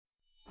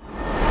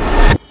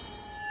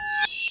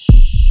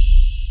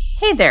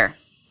Hey there,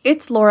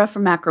 it's Laura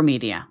from Acro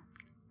Media,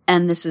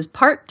 and this is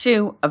part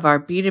 2 of our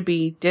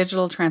B2B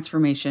digital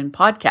transformation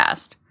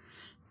podcast,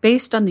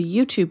 based on the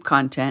YouTube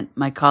content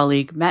my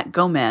colleague Matt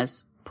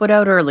Gomez put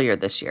out earlier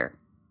this year.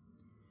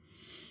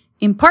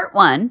 In part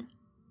 1,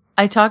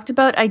 I talked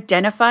about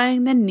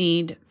identifying the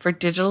need for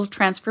digital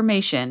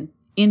transformation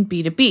in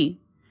B2B,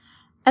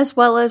 as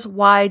well as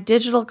why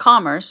digital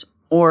commerce,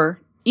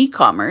 or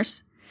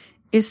e-commerce,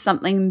 is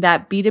something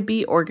that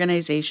B2B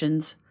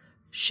organizations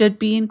should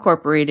be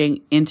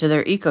incorporating into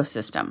their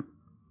ecosystem.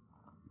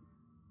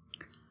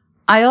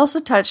 I also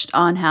touched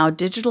on how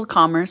digital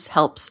commerce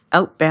helps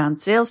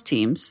outbound sales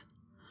teams,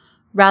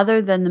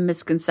 rather than the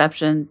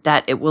misconception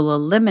that it will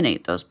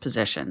eliminate those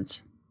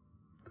positions.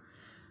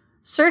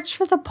 Search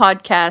for the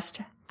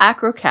podcast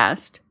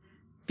Acrocast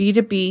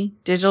B2B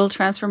Digital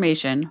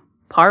Transformation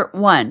Part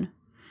 1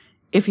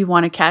 if you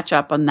want to catch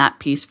up on that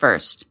piece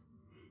first.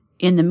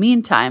 In the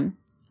meantime,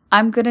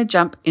 I'm going to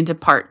jump into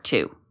Part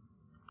 2.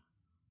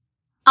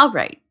 All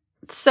right,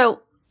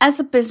 so as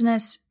a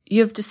business,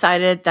 you've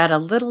decided that a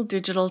little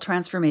digital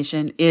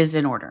transformation is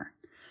in order.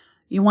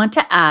 You want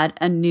to add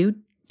a new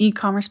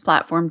e-commerce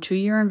platform to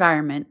your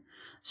environment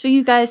so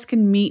you guys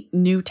can meet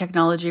new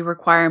technology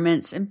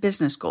requirements and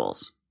business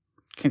goals.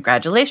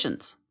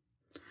 Congratulations!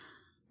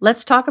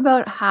 Let's talk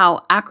about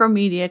how Acro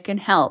Media can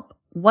help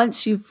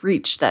once you've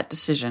reached that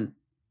decision.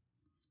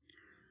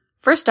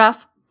 First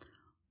off,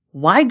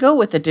 why go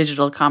with a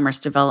digital commerce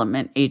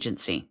development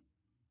agency?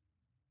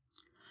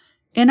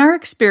 In our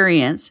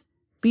experience,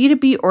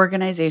 B2B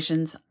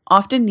organizations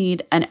often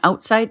need an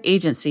outside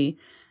agency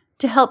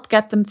to help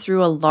get them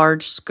through a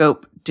large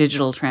scope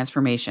digital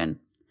transformation.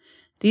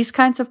 These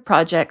kinds of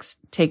projects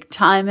take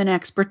time and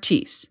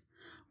expertise,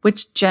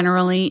 which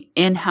generally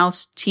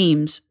in-house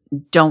teams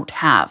don't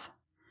have.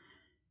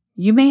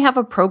 You may have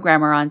a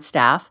programmer on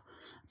staff,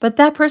 but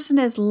that person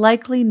is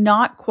likely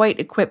not quite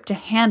equipped to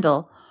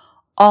handle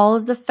all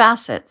of the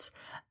facets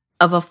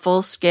of a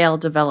full-scale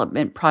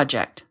development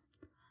project.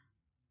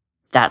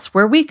 That's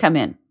where we come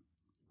in.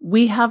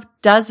 We have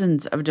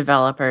dozens of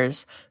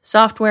developers,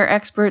 software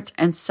experts,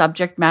 and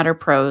subject matter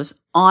pros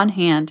on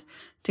hand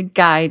to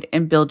guide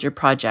and build your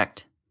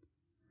project.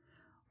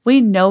 We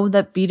know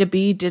that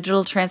B2B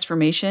digital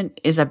transformation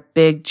is a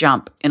big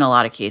jump in a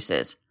lot of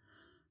cases,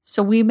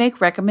 so we make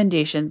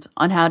recommendations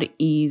on how to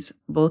ease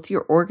both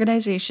your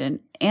organization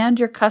and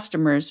your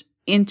customers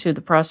into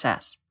the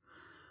process.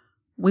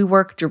 We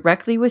work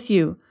directly with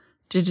you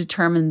to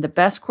determine the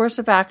best course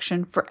of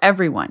action for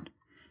everyone.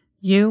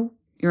 You,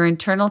 your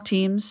internal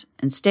teams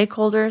and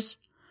stakeholders,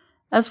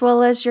 as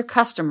well as your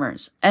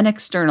customers and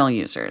external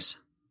users.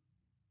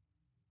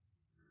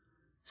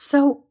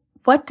 So,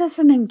 what does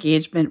an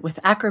engagement with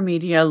Acro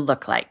Media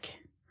look like?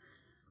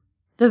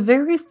 The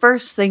very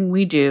first thing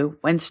we do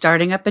when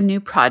starting up a new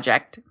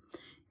project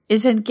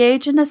is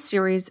engage in a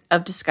series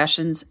of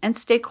discussions and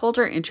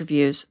stakeholder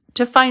interviews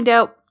to find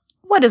out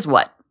what is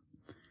what.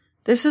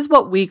 This is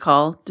what we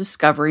call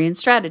discovery and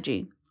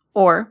strategy,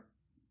 or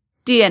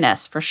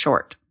DNS for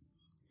short.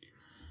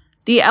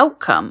 The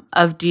outcome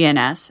of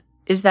DNS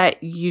is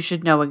that you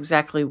should know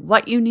exactly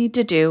what you need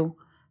to do,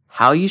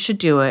 how you should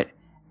do it,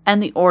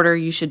 and the order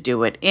you should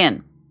do it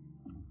in.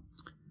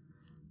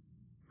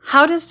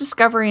 How does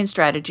discovery and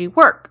strategy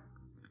work?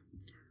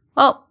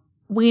 Well,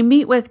 we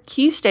meet with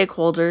key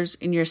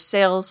stakeholders in your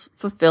sales,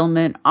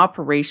 fulfillment,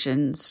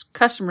 operations,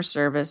 customer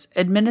service,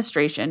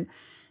 administration,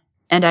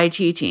 and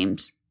IT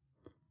teams,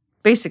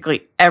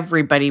 basically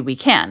everybody we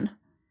can,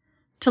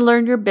 to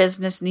learn your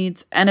business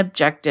needs and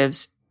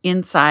objectives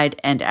inside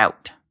and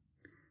out.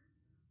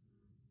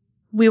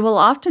 We will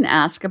often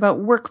ask about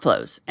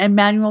workflows and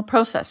manual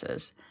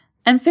processes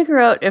and figure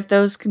out if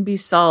those can be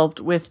solved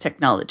with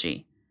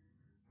technology.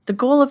 The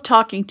goal of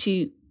talking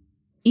to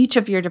each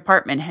of your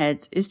department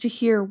heads is to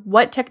hear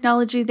what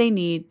technology they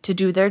need to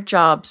do their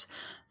jobs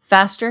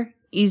faster,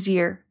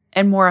 easier,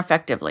 and more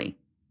effectively.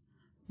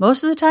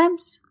 Most of the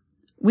times,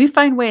 we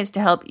find ways to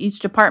help each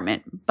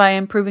department by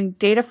improving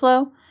data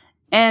flow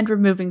and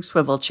removing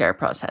swivel chair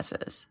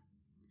processes.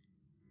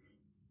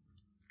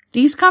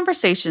 These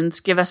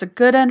conversations give us a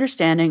good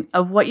understanding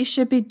of what you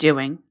should be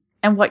doing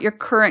and what your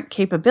current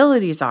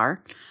capabilities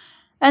are,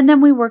 and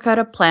then we work out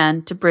a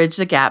plan to bridge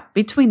the gap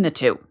between the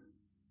two.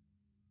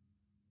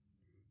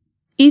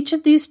 Each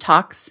of these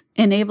talks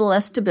enable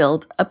us to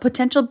build a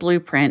potential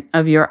blueprint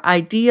of your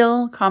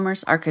ideal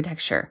commerce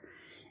architecture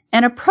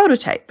and a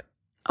prototype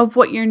of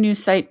what your new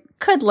site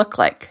could look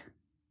like.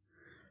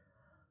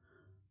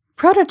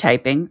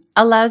 Prototyping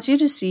allows you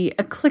to see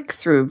a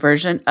click-through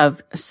version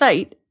of a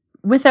site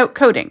without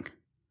coding.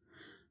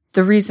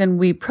 The reason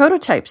we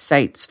prototype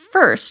sites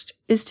first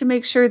is to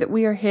make sure that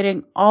we are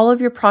hitting all of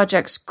your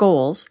project's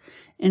goals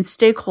and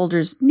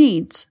stakeholders'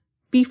 needs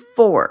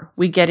before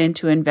we get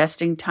into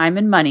investing time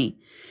and money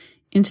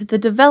into the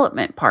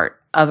development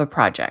part of a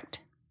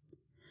project.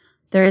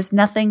 There is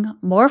nothing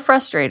more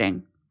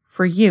frustrating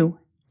for you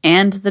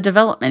and the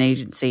development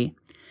agency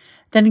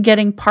than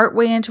getting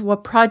partway into a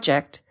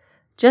project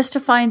just to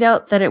find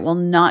out that it will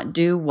not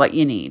do what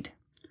you need.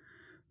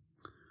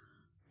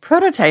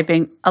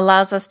 Prototyping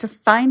allows us to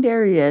find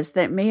areas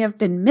that may have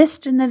been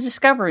missed in the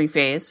discovery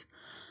phase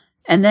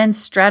and then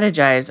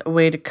strategize a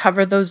way to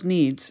cover those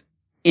needs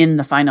in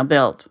the final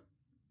build.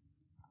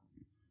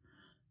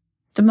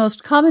 The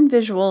most common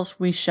visuals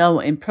we show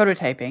in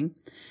prototyping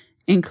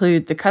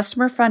include the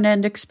customer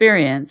front-end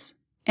experience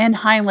and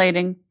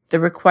highlighting the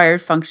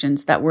required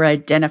functions that were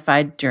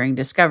identified during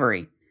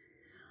discovery.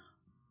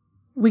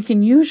 We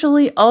can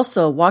usually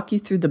also walk you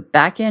through the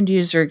back-end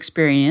user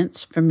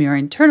experience from your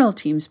internal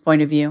team's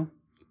point of view,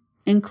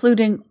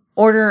 including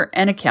order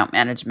and account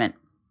management.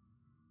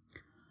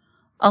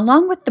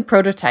 Along with the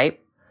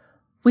prototype,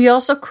 we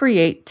also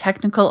create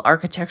technical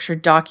architecture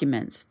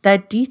documents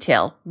that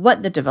detail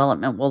what the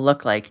development will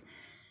look like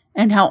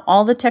and how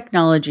all the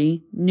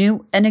technology,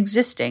 new and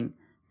existing,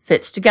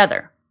 fits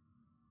together.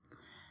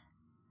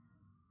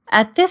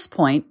 At this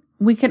point,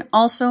 we can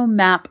also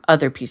map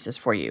other pieces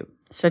for you,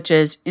 such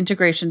as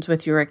integrations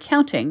with your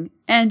accounting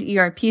and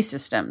ERP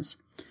systems,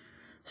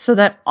 so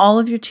that all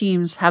of your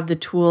teams have the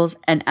tools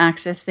and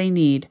access they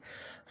need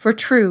for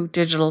true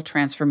digital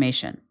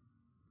transformation.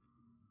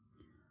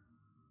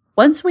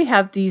 Once we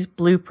have these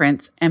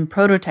blueprints and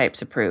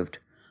prototypes approved,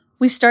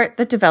 we start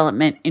the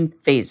development in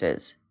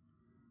phases.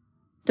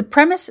 The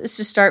premise is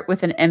to start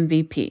with an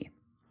MVP,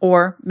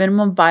 or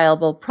minimum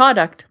viable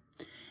product,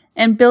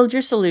 and build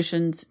your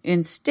solutions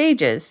in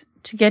stages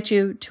to get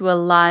you to a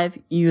live,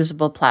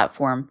 usable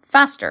platform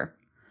faster,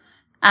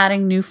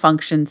 adding new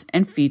functions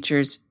and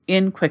features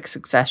in quick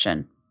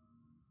succession.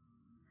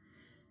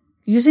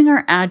 Using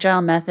our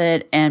agile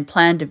method and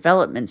planned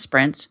development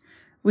sprints,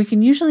 we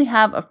can usually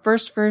have a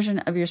first version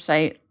of your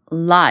site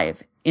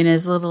live in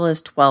as little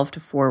as 12 to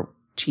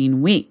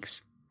 14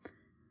 weeks.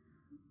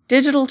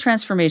 Digital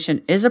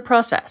transformation is a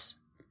process,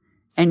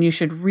 and you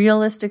should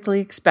realistically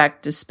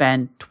expect to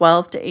spend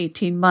 12 to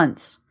 18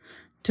 months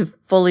to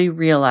fully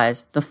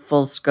realize the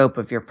full scope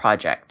of your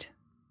project.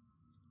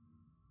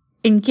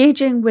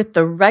 Engaging with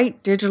the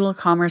right digital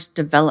commerce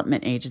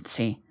development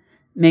agency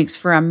makes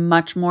for a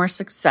much more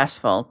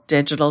successful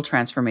digital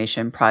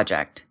transformation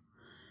project.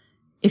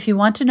 If you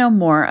want to know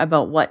more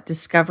about what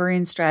discovery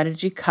and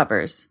strategy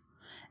covers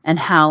and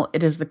how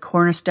it is the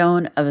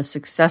cornerstone of a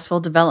successful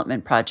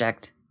development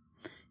project,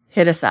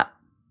 hit us up.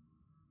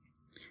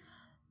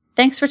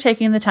 Thanks for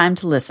taking the time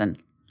to listen.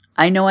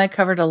 I know I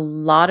covered a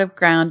lot of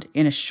ground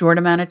in a short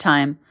amount of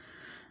time,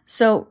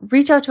 so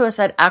reach out to us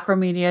at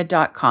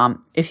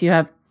acromedia.com if you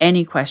have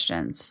any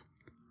questions.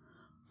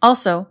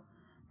 Also,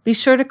 be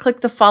sure to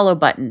click the follow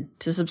button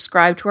to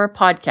subscribe to our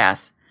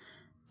podcast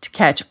to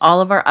catch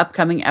all of our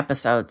upcoming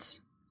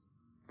episodes.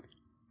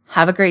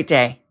 Have a great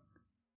day.